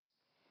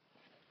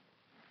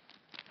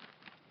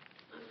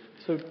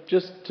So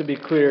just to be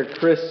clear,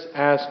 Chris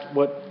asked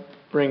what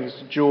brings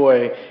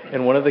joy,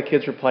 and one of the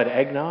kids replied,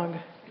 eggnog.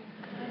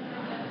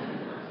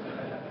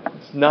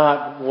 It's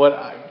not what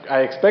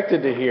I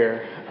expected to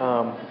hear,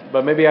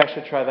 but maybe I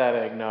should try that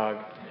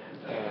eggnog.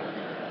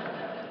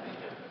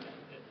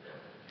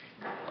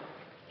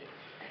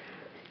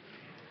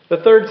 The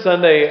third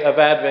Sunday of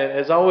Advent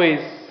is always,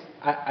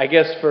 I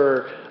guess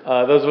for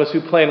those of us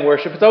who play in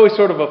worship, it's always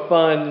sort of a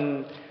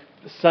fun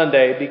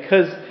Sunday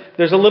because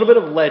there's a little bit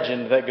of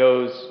legend that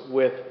goes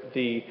with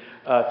the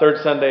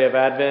third Sunday of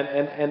Advent.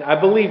 And I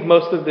believe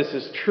most of this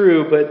is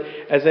true, but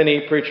as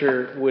any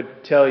preacher would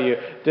tell you,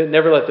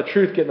 never let the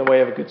truth get in the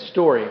way of a good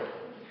story.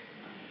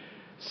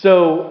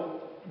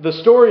 So the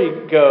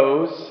story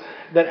goes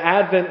that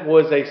Advent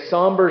was a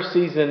somber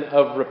season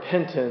of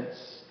repentance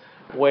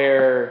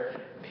where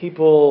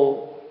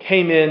people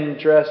came in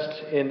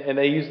dressed in, and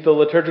they used the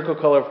liturgical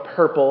color of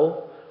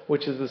purple,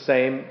 which is the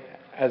same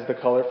as the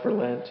color for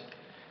Lent.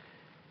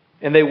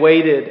 And they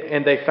waited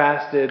and they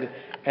fasted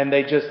and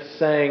they just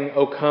sang,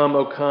 O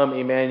come,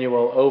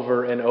 Emmanuel,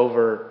 over and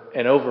over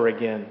and over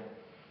again.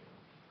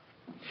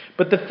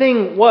 But the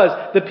thing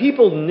was, the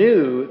people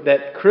knew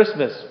that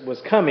Christmas was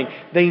coming.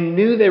 They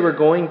knew they were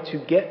going to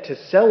get to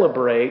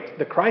celebrate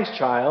the Christ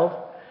child.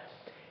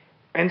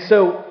 And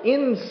so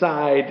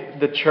inside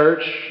the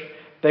church,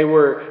 they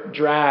were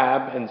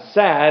drab and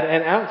sad,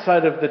 and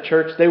outside of the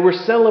church, they were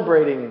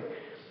celebrating.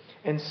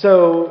 And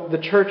so the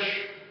church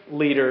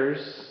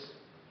leaders,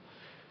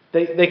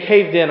 they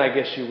caved in, I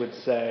guess you would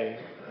say.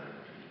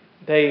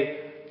 They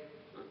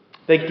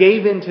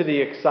gave in to the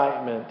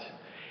excitement.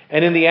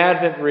 And in the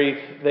Advent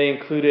wreath, they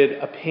included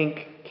a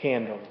pink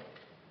candle.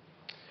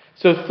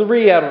 So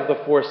 3 out of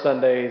the 4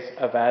 Sundays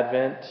of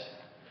Advent,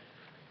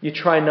 you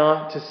try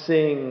not to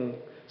sing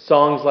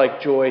songs like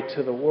Joy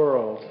to the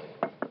World.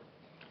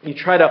 You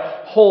try to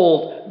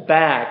hold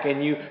back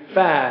and you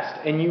fast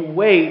and you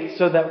wait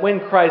so that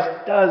when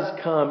Christ does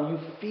come, you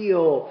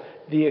feel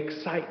the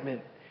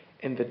excitement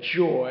and the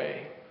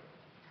joy.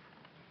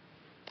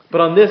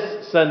 But on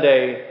this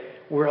Sunday,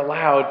 we're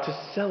allowed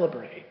to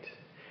celebrate.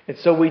 And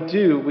so we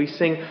do. We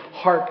sing,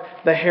 Hark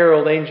the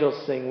Herald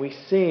Angels Sing. We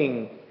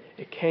sing,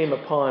 It Came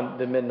Upon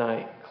the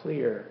Midnight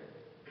Clear.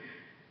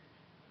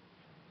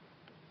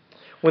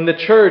 When the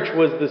church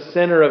was the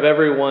center of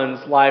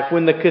everyone's life,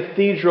 when the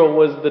cathedral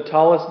was the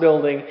tallest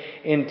building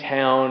in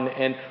town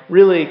and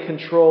really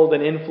controlled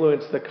and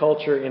influenced the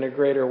culture in a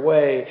greater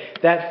way,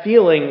 that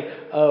feeling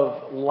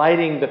of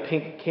lighting the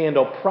pink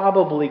candle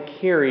probably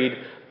carried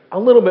a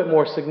little bit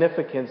more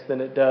significance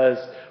than it does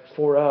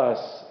for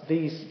us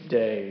these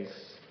days.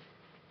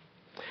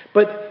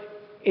 But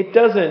it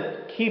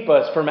doesn't keep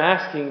us from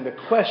asking the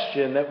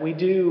question that we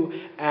do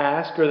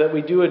ask or that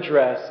we do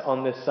address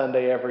on this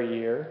Sunday every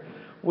year,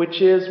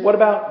 which is, what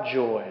about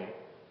joy?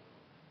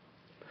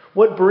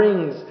 What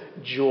brings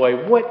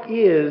joy? What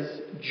is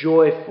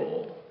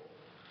joyful?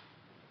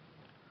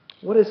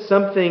 What is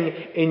something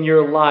in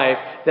your life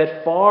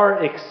that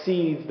far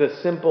exceeds the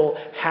simple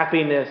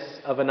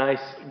happiness of a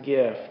nice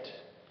gift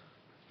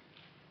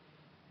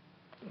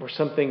or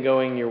something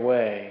going your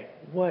way?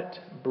 What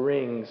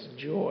brings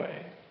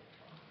joy?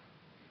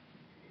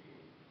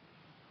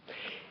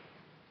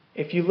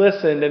 If you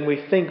listened and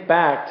we think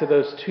back to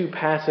those 2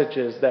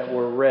 passages that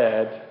were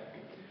read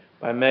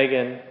by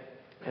Megan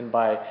and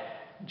by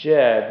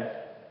Jed,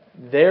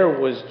 there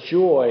was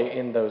joy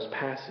in those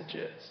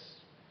passages.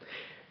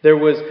 There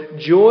was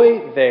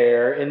joy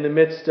there in the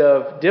midst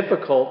of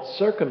difficult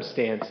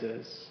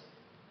circumstances.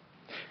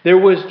 There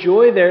was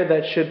joy there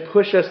that should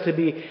push us to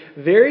be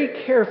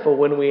very careful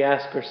when we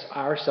ask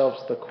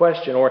ourselves the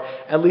question, or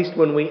at least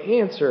when we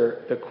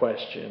answer the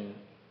question.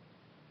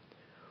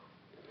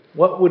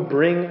 What would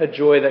bring a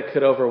joy that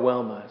could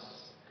overwhelm us?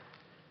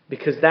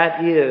 Because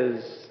that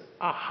is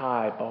a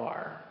high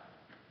bar.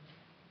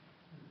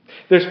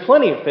 There's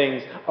plenty of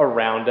things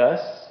around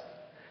us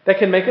that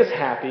can make us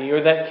happy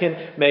or that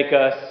can make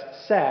us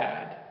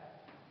sad.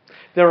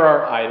 There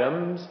are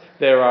items,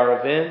 there are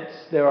events,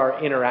 there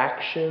are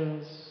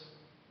interactions.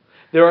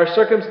 There are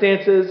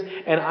circumstances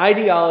and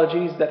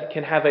ideologies that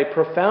can have a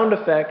profound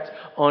effect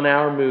on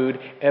our mood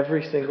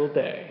every single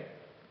day.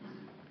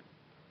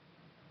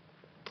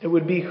 It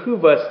would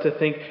behoove us to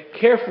think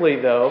carefully,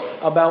 though,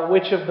 about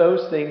which of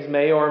those things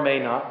may or may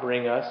not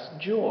bring us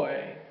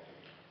joy.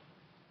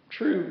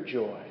 True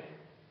joy.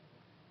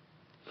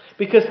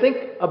 Because think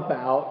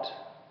about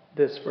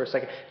this for a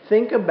second.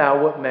 Think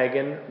about what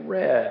Megan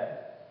read.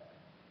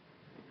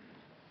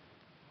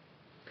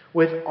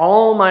 With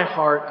all my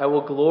heart I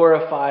will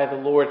glorify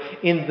the Lord.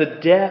 In the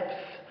depth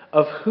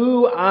of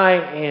who I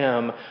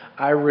am,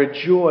 I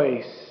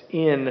rejoice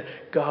in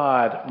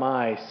God,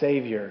 my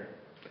Savior.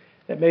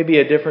 That may be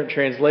a different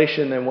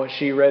translation than what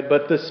she read,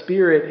 but the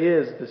Spirit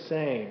is the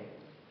same.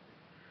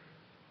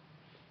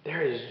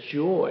 There is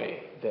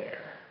joy there.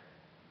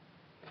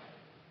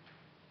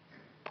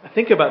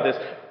 Think about this.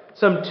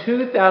 Some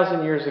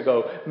 2,000 years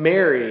ago,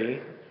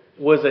 Mary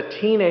was a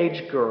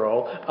teenage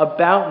girl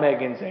about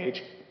Megan's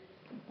age,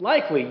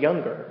 likely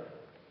younger.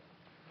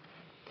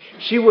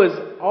 She was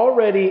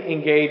already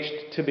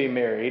engaged to be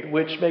married,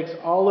 which makes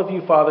all of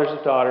you fathers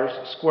of daughters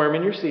squirm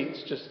in your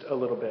seats just a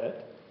little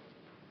bit.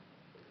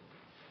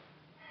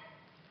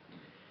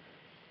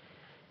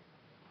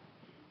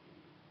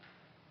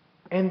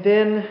 And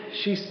then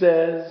she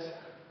says,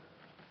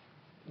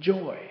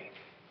 joy.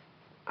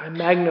 I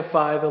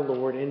magnify the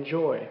Lord in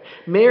joy.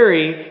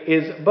 Mary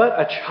is but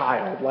a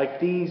child, like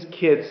these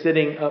kids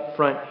sitting up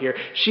front here.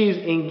 She's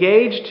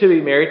engaged to be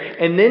married,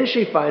 and then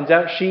she finds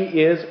out she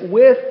is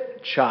with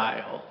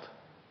child.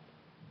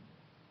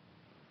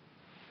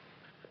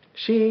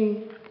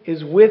 She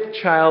is with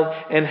child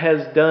and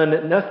has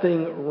done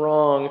nothing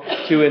wrong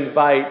to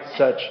invite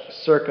such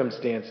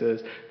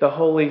circumstances. The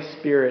Holy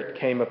Spirit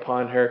came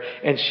upon her,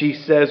 and she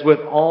says, with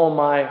all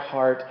my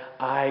heart,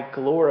 I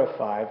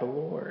glorify the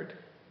Lord.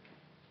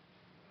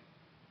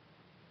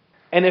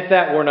 And if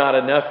that were not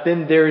enough,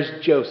 then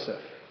there's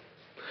Joseph.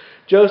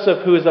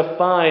 Joseph, who is a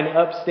fine,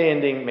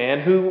 upstanding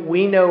man, who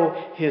we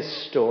know his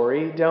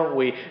story, don't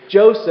we?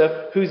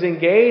 Joseph, who's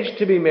engaged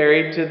to be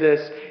married to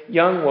this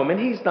young woman.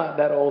 He's not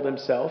that old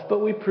himself, but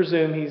we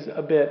presume he's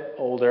a bit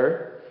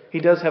older. He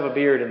does have a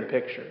beard in the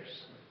pictures.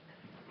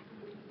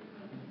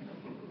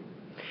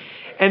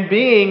 And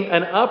being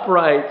an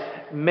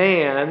upright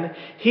man,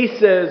 he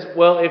says,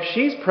 well, if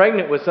she's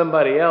pregnant with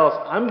somebody else,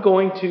 I'm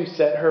going to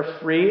set her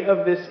free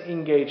of this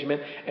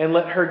engagement and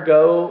let her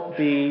go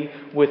be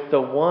with the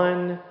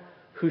one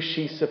who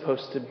she's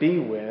supposed to be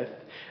with.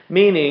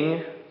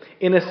 Meaning,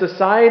 in a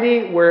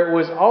society where it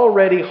was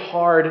already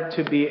hard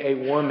to be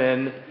a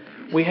woman,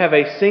 we have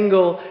a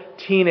single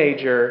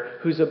teenager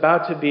who's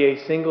about to be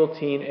a single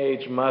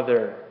teenage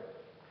mother.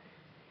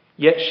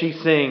 Yet she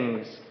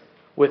sings,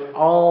 with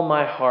all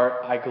my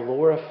heart I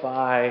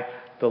glorify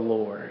the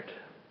Lord.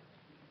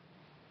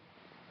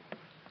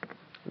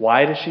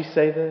 Why does she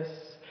say this?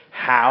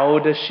 How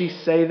does she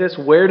say this?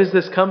 Where does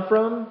this come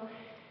from?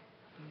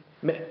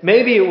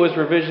 Maybe it was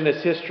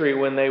revisionist history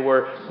when they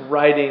were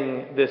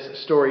writing this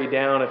story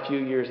down a few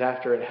years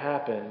after it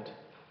happened.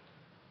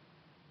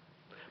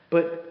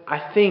 But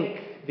I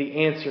think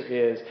the answer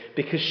is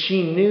because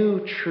she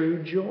knew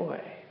true joy.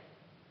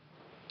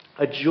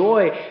 A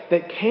joy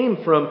that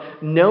came from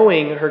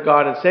knowing her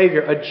God and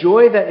Savior. A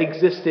joy that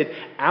existed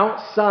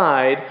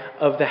outside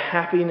of the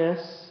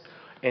happiness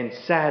and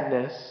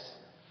sadness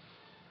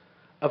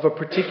of a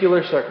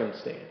particular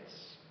circumstance.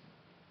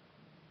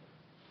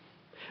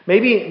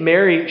 Maybe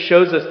Mary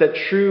shows us that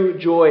true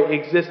joy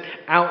exists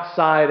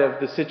outside of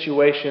the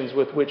situations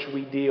with which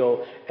we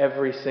deal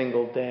every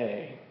single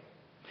day.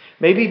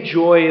 Maybe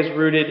joy is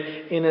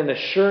rooted in an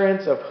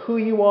assurance of who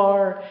you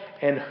are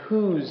and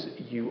whose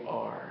you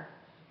are.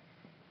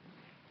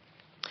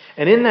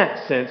 And in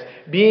that sense,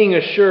 being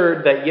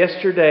assured that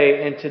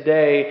yesterday and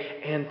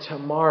today and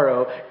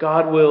tomorrow,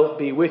 God will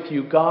be with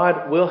you.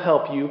 God will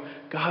help you.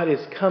 God is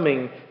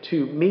coming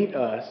to meet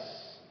us.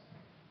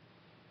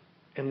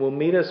 And will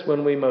meet us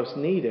when we most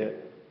need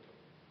it.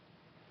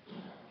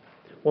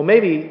 Well,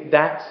 maybe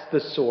that's the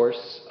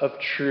source of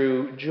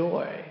true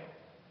joy.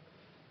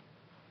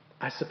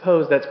 I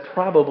suppose that's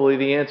probably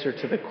the answer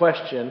to the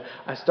question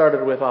I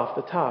started with off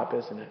the top,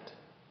 isn't it?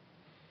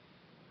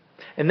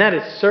 And that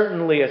is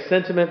certainly a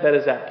sentiment that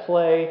is at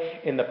play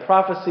in the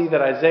prophecy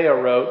that Isaiah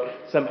wrote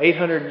some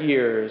 800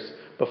 years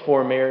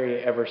before Mary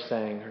ever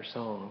sang her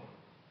song.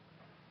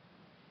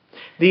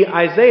 The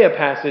Isaiah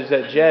passage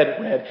that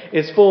Jed read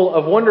is full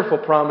of wonderful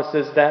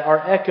promises that are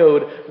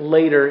echoed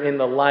later in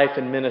the life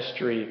and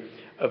ministry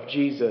of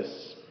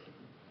Jesus.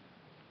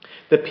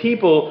 The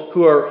people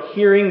who are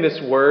hearing this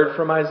word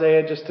from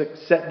Isaiah, just to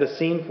set the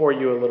scene for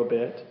you a little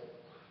bit,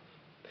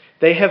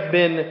 they have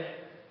been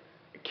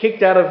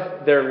kicked out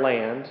of their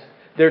land.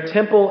 Their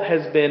temple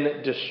has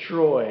been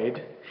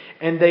destroyed,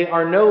 and they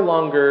are no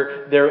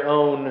longer their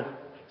own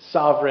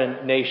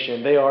sovereign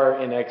nation. They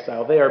are in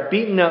exile. They are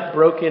beaten up,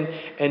 broken,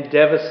 and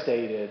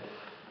devastated.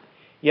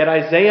 Yet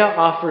Isaiah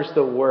offers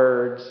the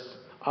words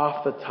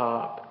off the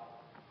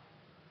top,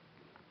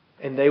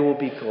 and they will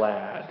be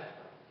glad.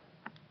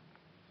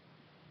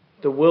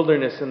 The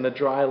wilderness and the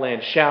dry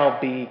land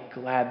shall be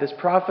glad. This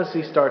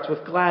prophecy starts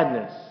with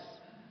gladness.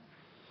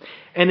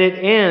 And it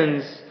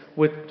ends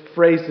with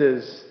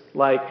phrases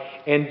like,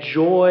 and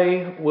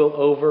joy will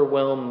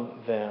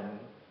overwhelm them.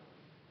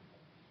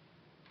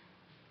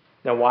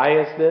 Now, why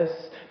is this?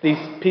 These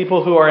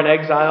people who are in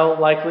exile,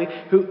 likely,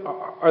 who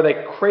are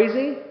they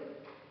crazy?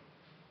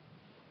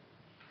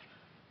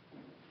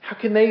 How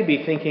can they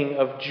be thinking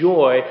of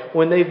joy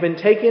when they've been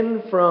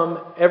taken from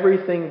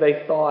everything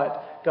they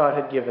thought God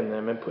had given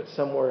them and put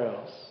somewhere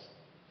else?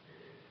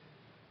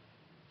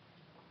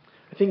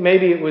 I think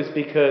maybe it was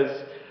because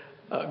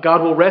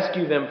God will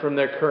rescue them from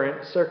their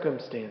current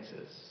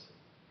circumstances.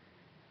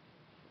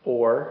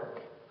 Or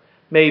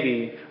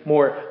maybe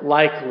more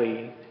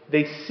likely,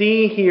 they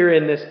see here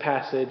in this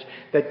passage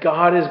that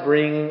God is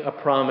bringing a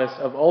promise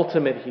of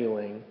ultimate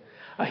healing.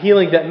 A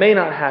healing that may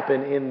not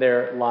happen in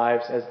their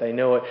lives as they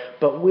know it,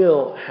 but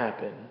will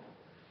happen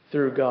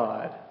through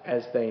God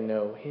as they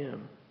know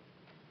Him.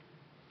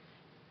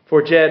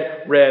 For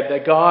Jed read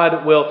that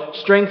God will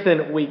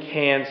strengthen weak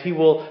hands. He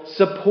will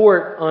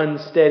support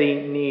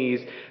unsteady knees.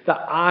 The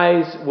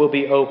eyes will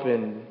be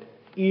opened.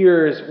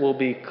 Ears will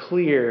be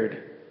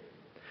cleared.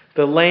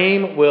 The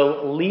lame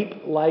will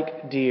leap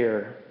like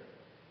deer.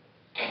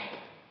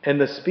 And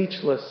the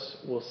speechless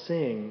will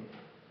sing.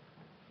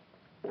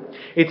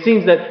 It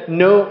seems that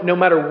no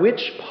matter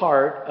which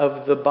part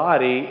of the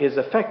body is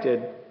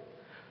affected,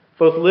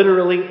 both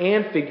literally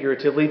and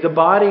figuratively, the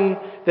body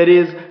that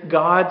is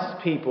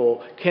God's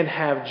people can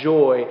have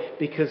joy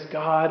because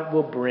God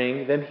will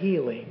bring them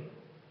healing.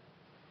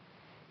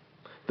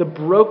 The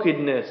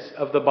brokenness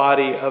of the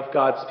body of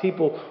God's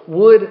people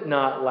would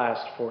not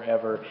last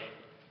forever.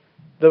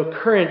 The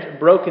current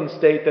broken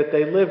state that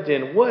they lived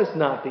in was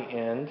not the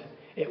end.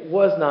 It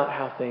was not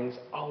how things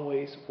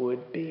always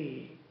would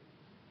be.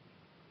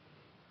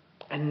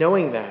 And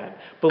knowing that,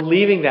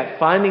 believing that,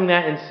 finding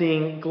that, and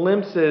seeing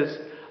glimpses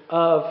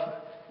of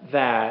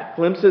that,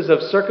 glimpses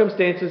of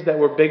circumstances that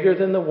were bigger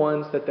than the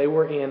ones that they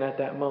were in at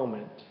that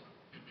moment,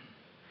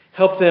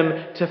 help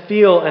them to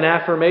feel an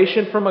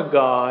affirmation from a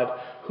God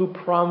who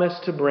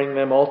promised to bring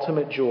them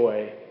ultimate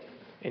joy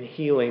and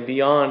healing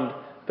beyond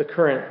the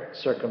current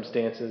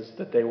circumstances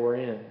that they were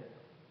in.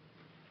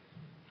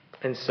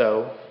 And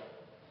so,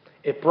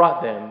 it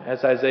brought them,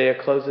 as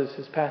Isaiah closes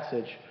his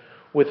passage,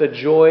 with a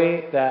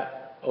joy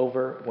that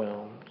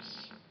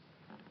overwhelms.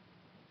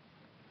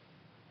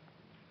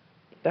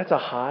 That's a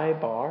high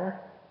bar,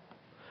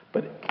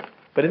 but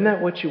isn't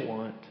that what you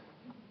want?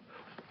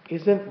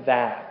 Isn't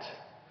that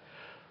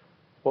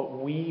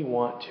what we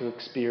want to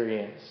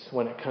experience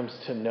when it comes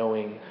to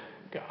knowing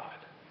God?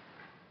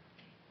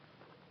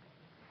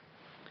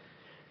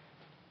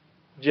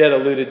 Jed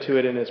alluded to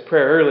it in his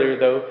prayer earlier,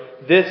 though.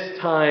 This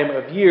time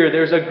of year,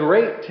 there's a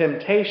great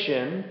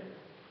temptation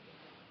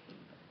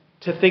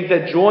to think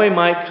that joy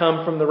might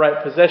come from the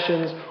right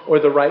possessions or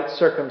the right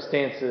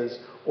circumstances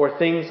or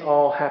things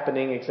all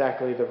happening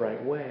exactly the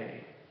right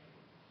way.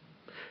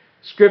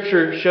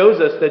 Scripture shows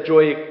us that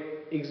joy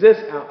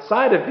exists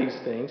outside of these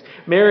things.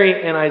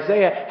 Mary and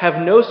Isaiah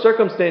have no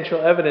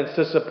circumstantial evidence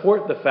to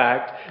support the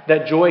fact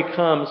that joy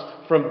comes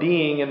from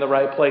being in the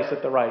right place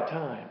at the right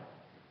time.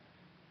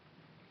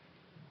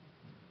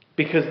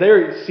 Because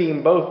they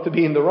seem both to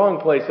be in the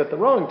wrong place at the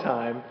wrong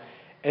time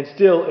and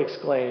still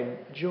exclaim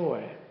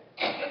joy.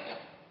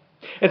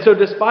 And so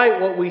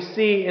despite what we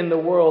see in the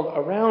world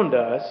around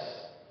us,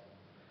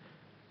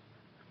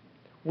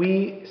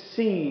 we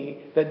see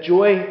that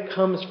joy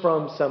comes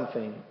from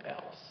something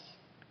else.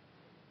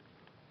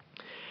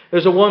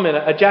 There's a woman,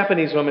 a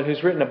Japanese woman,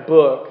 who's written a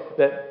book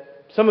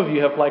that some of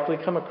you have likely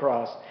come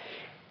across.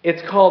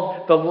 It's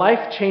called The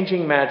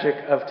Life-Changing Magic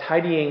of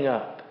Tidying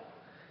Up: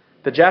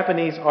 The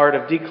Japanese Art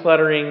of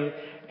Decluttering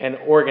and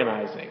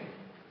Organizing.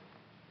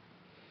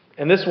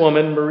 And this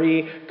woman,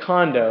 Marie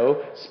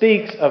Kondo,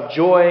 speaks of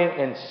joy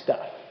and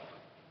stuff.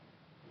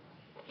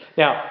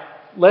 Now,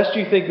 lest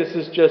you think this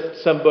is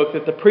just some book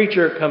that the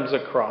preacher comes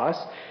across,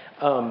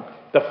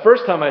 the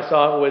first time I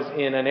saw it was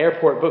in an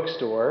airport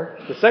bookstore.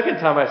 The second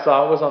time I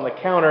saw it was on the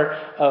counter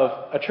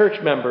of a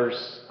church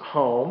member's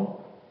home.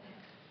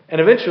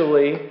 And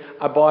eventually,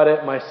 I bought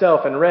it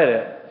myself and read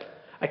it.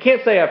 I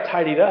can't say I've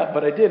tidied up,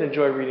 but I did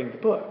enjoy reading the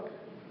book.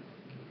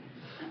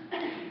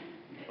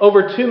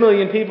 Over 2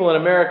 million people in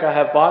America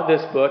have bought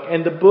this book,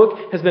 and the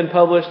book has been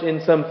published in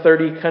some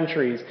 30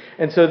 countries.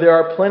 And so there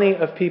are plenty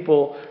of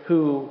people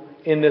who,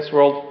 in this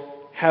world,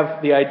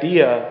 have the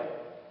idea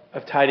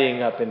of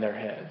tidying up in their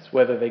heads,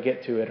 whether they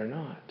get to it or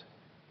not.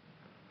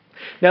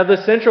 Now, the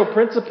central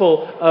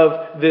principle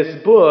of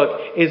this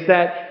book is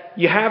that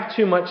you have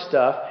too much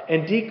stuff,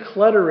 and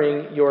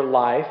decluttering your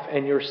life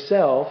and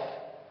yourself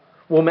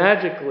will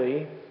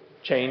magically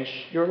change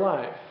your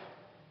life.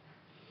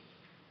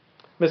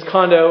 Ms.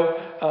 Kondo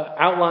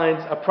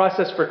outlines a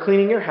process for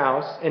cleaning your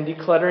house and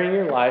decluttering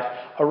your life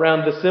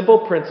around the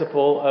simple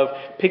principle of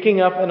picking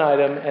up an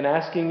item and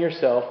asking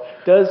yourself,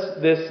 does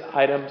this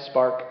item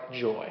spark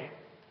joy?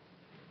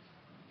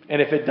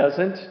 And if it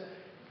doesn't,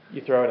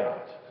 you throw it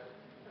out.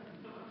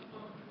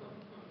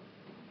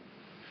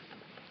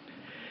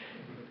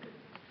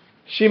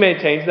 She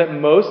maintains that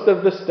most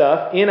of the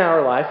stuff in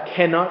our life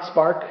cannot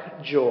spark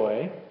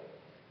joy.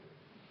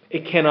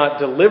 It cannot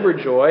deliver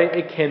joy.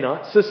 It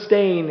cannot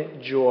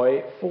sustain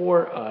joy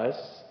for us.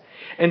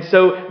 And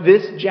so from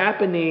this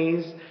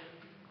Japanese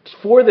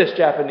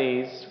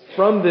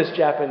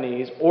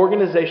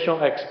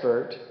organizational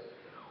expert,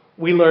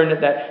 we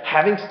learned that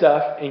having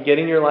stuff and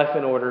getting your life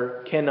in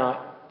order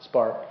cannot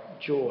spark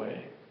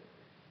joy.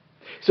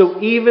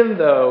 So even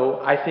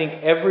though I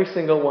think every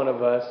single one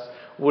of us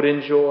would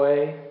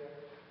enjoy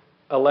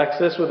a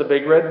Lexus with a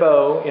big red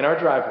bow in our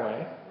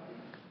driveway,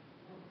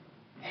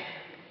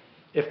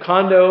 if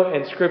Kondo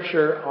and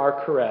Scripture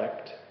are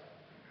correct,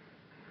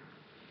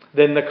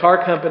 then the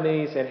car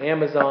companies and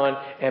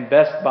Amazon and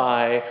Best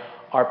Buy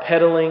are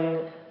peddling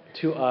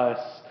to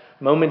us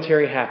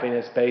momentary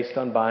happiness based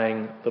on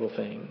buying little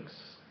things.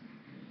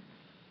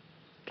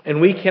 And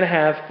we can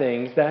have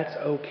things, that's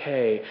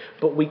okay,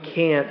 but we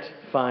can't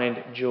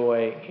find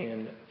joy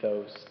in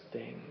those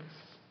things.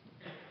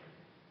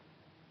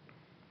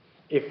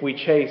 If we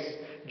chase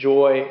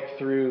joy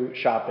through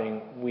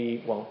shopping,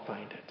 we won't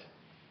find it.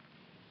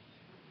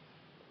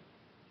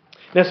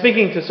 Now,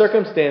 speaking to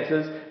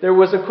circumstances, there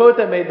was a quote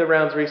that made the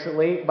rounds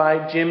recently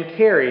by Jim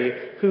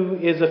Carrey, who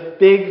is a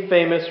big,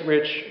 famous,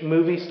 rich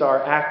movie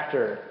star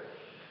actor.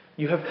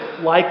 You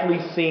have likely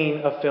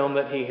seen a film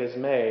that he has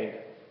made.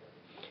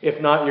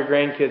 If not, your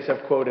grandkids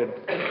have quoted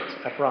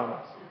it, I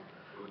promise.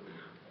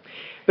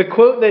 The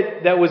quote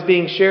that was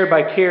being shared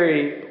by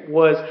Carrey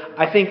was,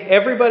 I think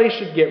everybody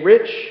should get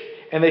rich,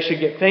 and they should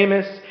get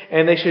famous,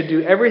 and they should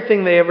do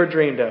everything they ever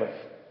dreamed of,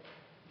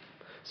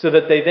 so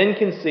that they then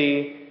can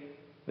see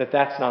that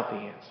that's not the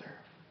answer.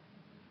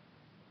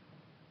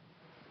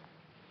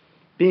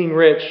 Being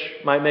rich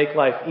might make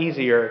life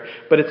easier,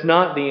 but it's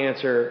not the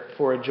answer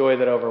for a joy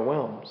that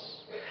overwhelms.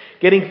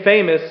 Getting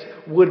famous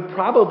would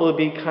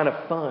probably be kind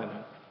of fun,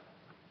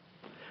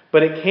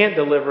 but it can't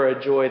deliver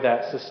a joy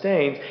that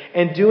sustains.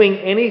 And doing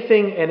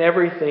anything and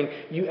everything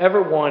you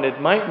ever wanted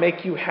might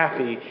make you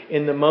happy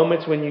in the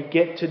moments when you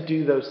get to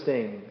do those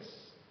things.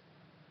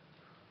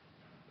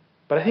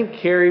 But I think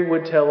Carrie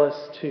would tell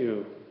us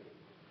too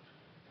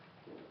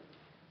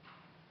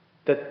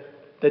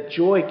that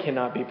joy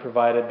cannot be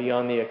provided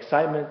beyond the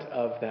excitement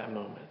of that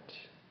moment.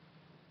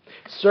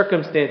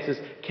 Circumstances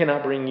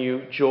cannot bring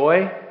you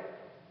joy.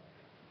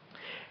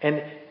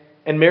 And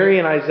Mary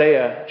and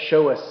Isaiah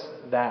show us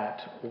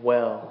that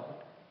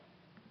well.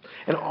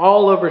 And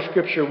all over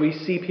Scripture we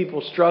see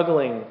people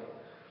struggling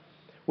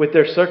with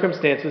their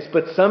circumstances,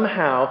 but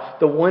somehow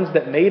the ones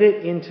that made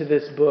it into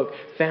this book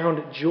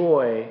found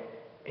joy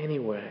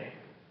anyway.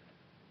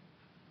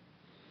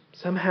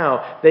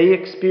 Somehow they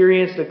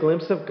experienced a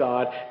glimpse of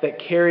God that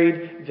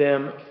carried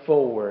them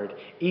forward,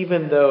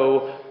 even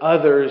though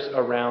others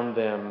around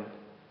them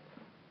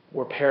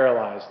were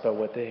paralyzed by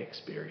what they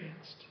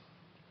experienced.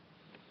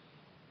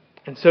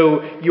 And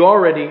so you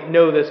already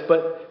know this,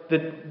 but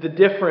the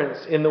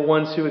difference in the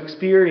ones who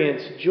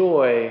experience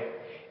joy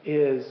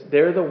is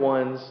they're the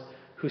ones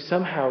who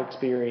somehow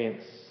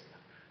experience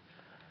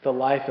the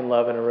life and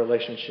love in a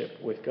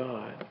relationship with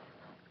God.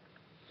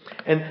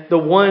 And the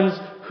ones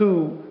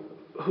who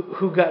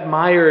got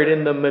mired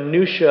in the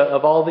minutia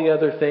of all the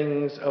other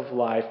things of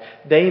life,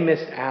 they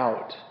missed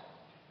out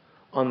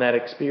on that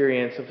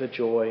experience of the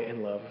joy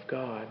and love of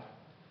God.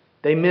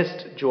 They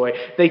missed joy.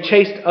 They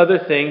chased other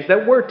things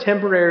that were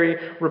temporary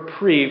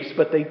reprieves,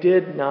 but they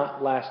did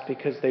not last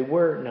because they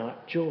were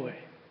not joy.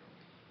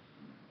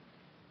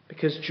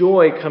 Because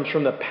joy comes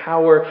from the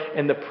power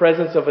and the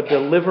presence of a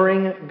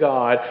delivering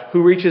God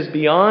who reaches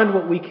beyond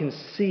what we can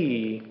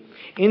see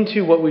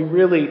into what we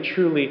really,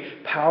 truly,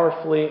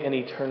 powerfully, and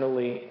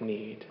eternally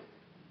need.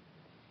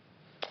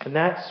 And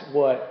that's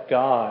what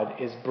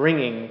God is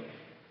bringing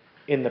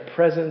in the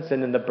presence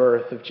and in the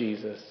birth of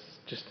Jesus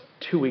just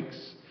 2 weeks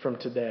from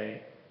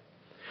today.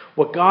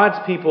 What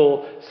God's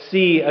people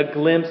see a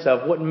glimpse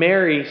of, what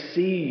Mary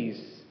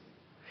sees,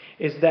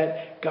 is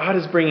that God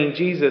is bringing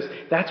Jesus.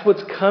 That's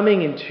what's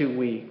coming in 2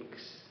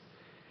 weeks.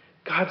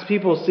 God's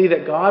people see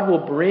that God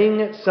will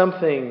bring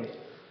something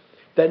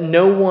that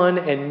no one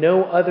and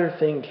no other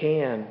thing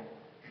can.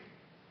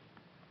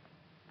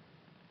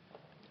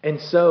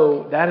 And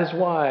so that is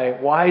why,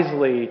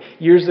 wisely,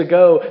 years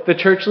ago, the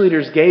church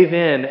leaders gave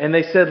in and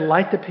they said,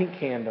 light the pink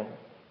candle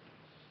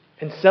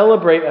and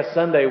celebrate a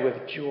Sunday with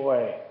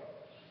joy.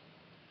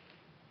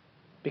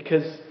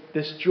 Because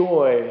this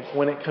joy,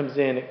 when it comes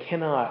in, it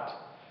cannot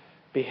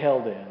be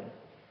held in.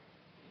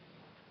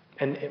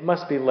 And it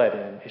must be let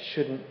in. It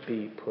shouldn't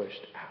be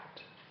pushed out.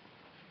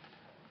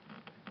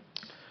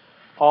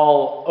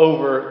 All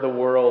over the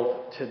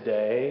world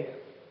today,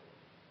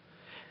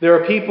 there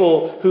are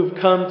people who've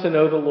come to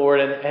know the Lord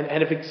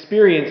and have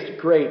experienced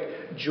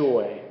great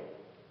joy.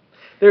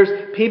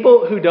 There's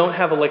people who don't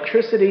have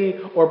electricity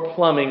or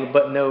plumbing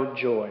but know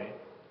joy.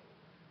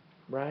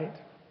 Right?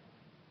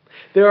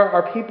 There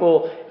are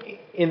people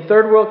in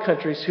third world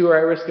countries who are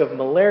at risk of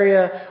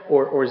malaria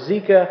or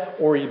Zika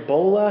or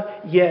Ebola,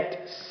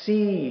 yet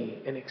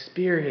see and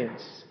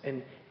experience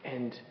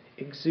and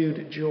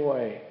exude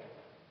joy.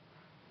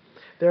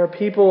 There are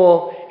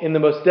people in the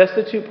most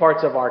destitute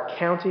parts of our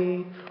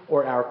county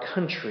or our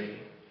country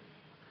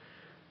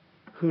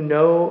who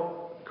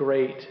know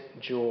great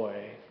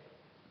joy.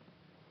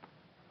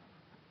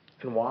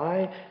 And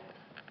why?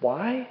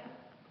 Why?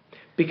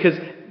 Because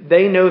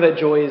they know that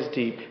joy is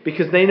deep.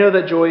 Because they know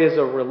that joy is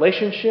a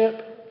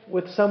relationship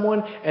with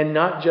someone and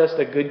not just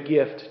a good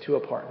gift to a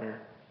partner.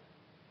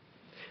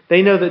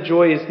 They know that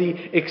joy is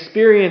the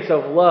experience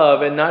of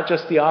love and not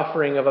just the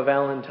offering of a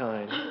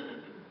Valentine.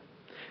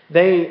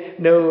 They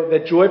know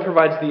that joy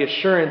provides the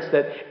assurance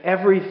that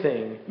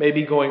everything may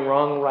be going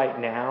wrong right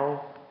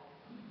now.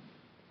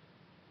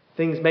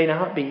 Things may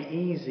not be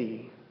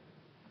easy.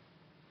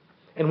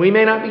 And we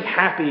may not be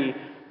happy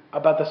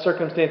about the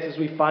circumstances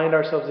we find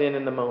ourselves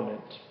in the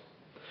moment.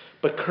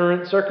 But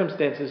current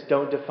circumstances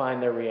don't define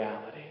their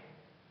reality.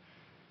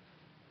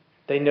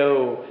 They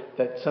know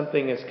that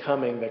something is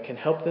coming that can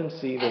help them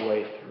see the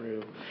way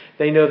through.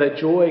 They know that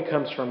joy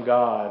comes from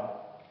God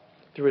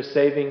through a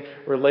saving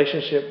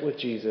relationship with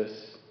Jesus.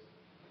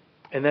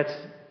 And that's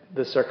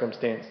the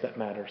circumstance that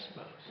matters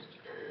most.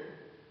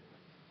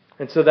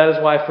 And so that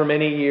is why for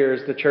many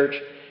years the church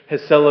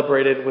has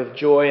celebrated with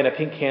joy and a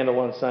pink candle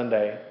on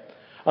Sunday.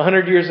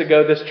 100 years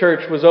ago, this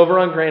church was over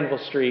on Granville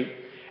Street,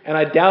 and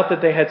I doubt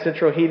that they had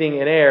central heating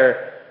and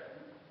air,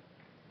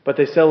 but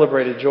they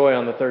celebrated joy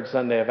on the third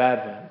Sunday of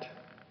Advent.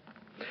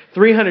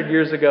 300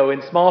 years ago,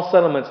 in small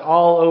settlements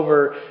all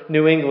over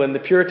New England, the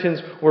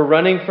Puritans were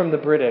running from the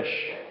British,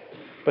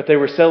 but they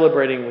were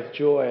celebrating with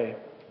joy.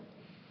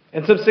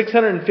 And some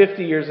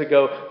 650 years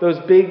ago, those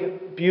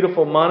big,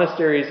 beautiful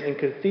monasteries and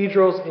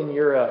cathedrals in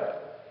Europe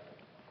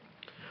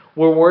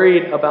were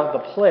worried about the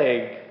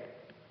plague,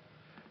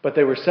 but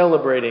they were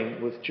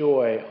celebrating with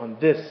joy on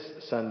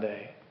this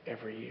Sunday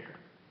every year.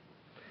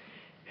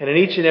 And in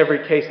each and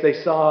every case, they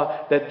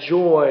saw that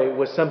joy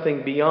was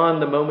something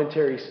beyond the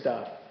momentary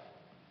stuff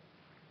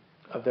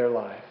of their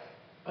life,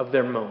 of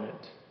their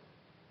moment,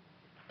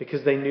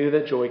 because they knew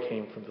that joy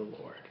came from the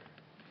Lord.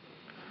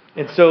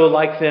 And so,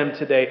 like them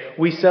today,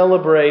 we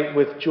celebrate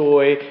with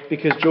joy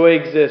because joy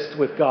exists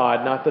with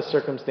God, not the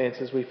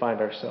circumstances we find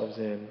ourselves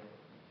in.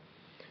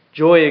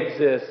 Joy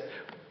exists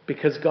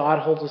because God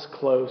holds us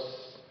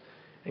close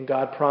and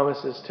God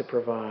promises to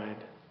provide.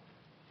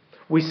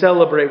 We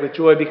celebrate with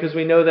joy because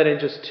we know that in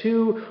just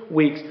 2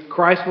 weeks,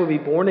 Christ will be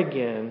born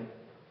again,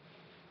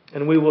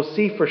 and we will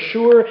see for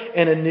sure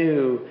and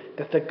anew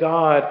that the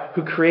God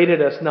who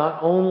created us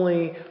not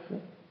only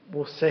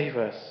will save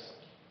us,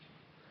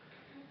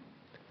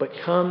 but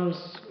comes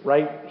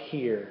right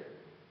here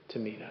to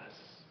meet us.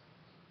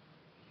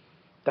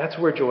 That's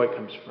where joy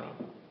comes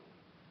from.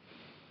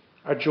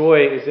 Our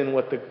joy is in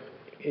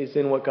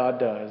what God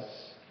does.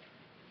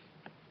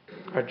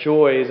 Our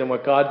joy is in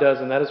what God does,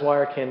 and that is why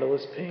our candle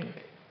is pink.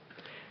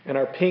 And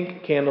our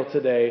pink candle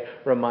today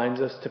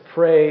reminds us to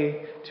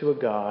pray to a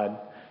God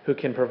who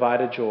can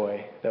provide a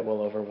joy that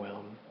will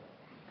overwhelm.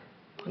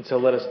 And so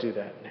let us do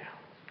that now.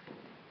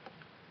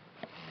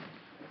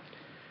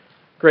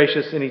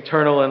 Gracious and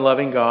eternal and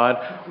loving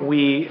God,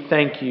 we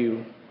thank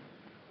you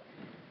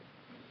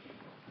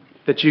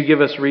that you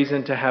give us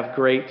reason to have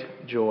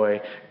great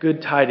joy,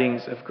 good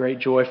tidings of great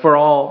joy for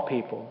all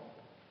people.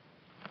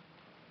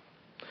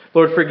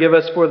 Lord, forgive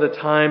us for the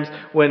times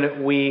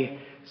when we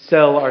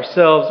sell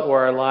ourselves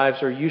or our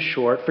lives or you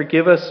short.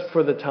 Forgive us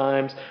for the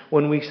times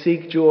when we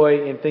seek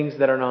joy in things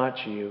that are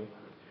not you.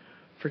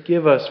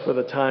 Forgive us for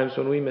the times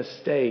when we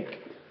mistake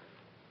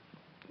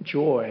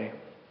joy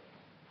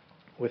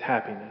with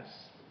happiness.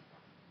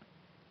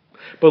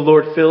 But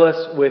Lord, fill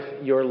us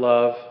with your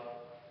love.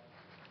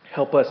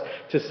 Help us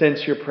to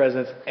sense your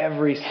presence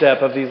every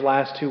step of these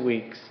last 2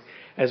 weeks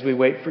as we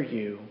wait for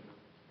you.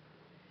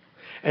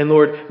 And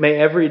Lord, may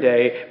every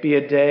day be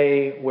a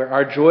day where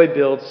our joy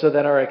builds so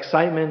that our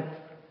excitement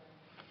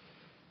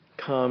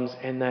comes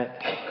and that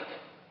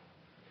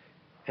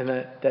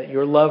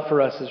your love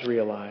for us is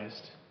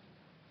realized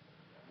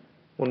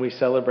when we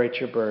celebrate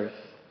your birth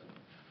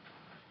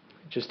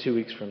just 2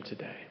 weeks from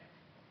today.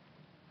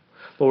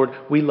 Lord,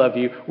 we love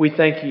you. We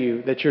thank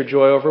you that your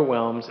joy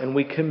overwhelms, and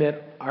we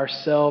commit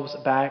ourselves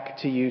back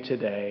to you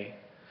today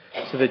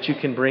so that you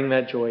can bring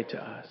that joy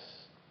to us.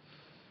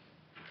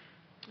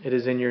 It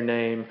is in your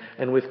name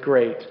and with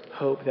great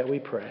hope that we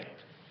pray.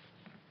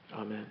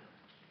 Amen.